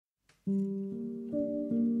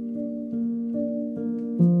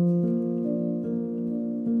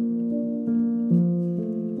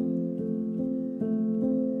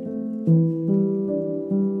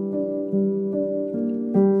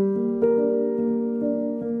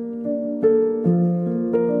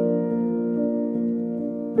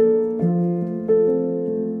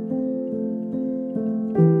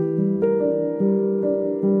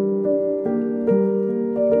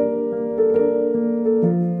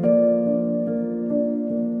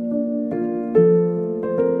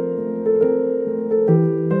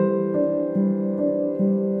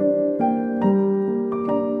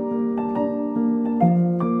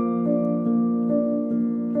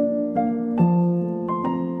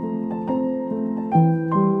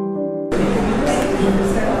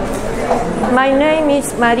My name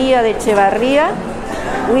is MARÍA de Echevarría.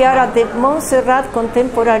 We are at the Montserrat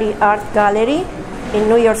Contemporary Art Gallery in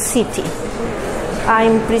New York City.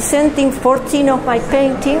 I'm presenting 14 of my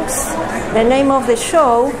paintings. The name of the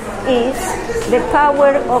show is The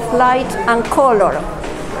Power of Light and Color.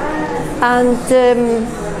 And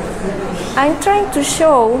I'm trying to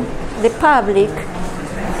show the public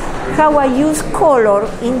how I use color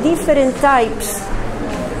in different types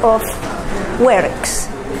of works,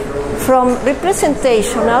 from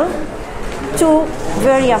representational to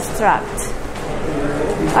very abstract.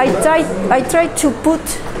 I try to put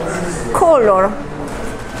color,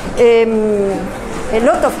 a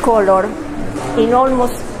lot of color, in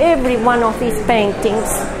almost every one of these paintings.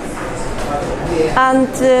 And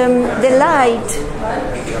the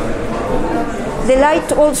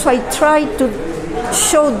light also, I try to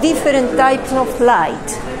show different types of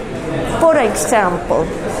light. For example,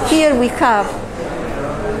 here we have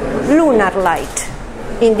lunar light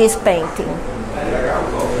in this painting.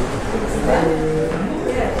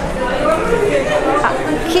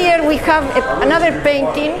 Here we have another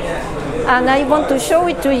painting, and I want to show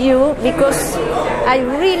it to you because I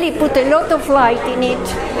really put a lot of light in it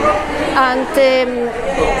and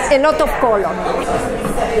a lot of color.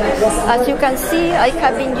 As you can see, I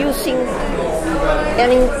have been using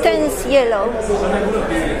an intense yellow,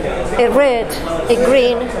 a red, a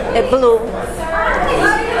green, a blue,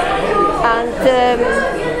 and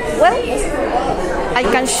well, I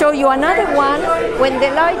can show you another one when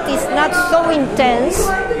the light is not so intense.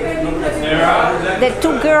 The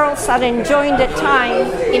two girls are enjoying the time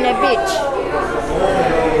in a beach.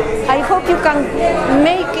 I hope you can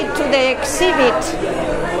make it to the exhibit,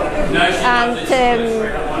 and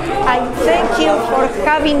I thank you for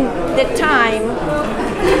having the time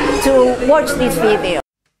to watch this video.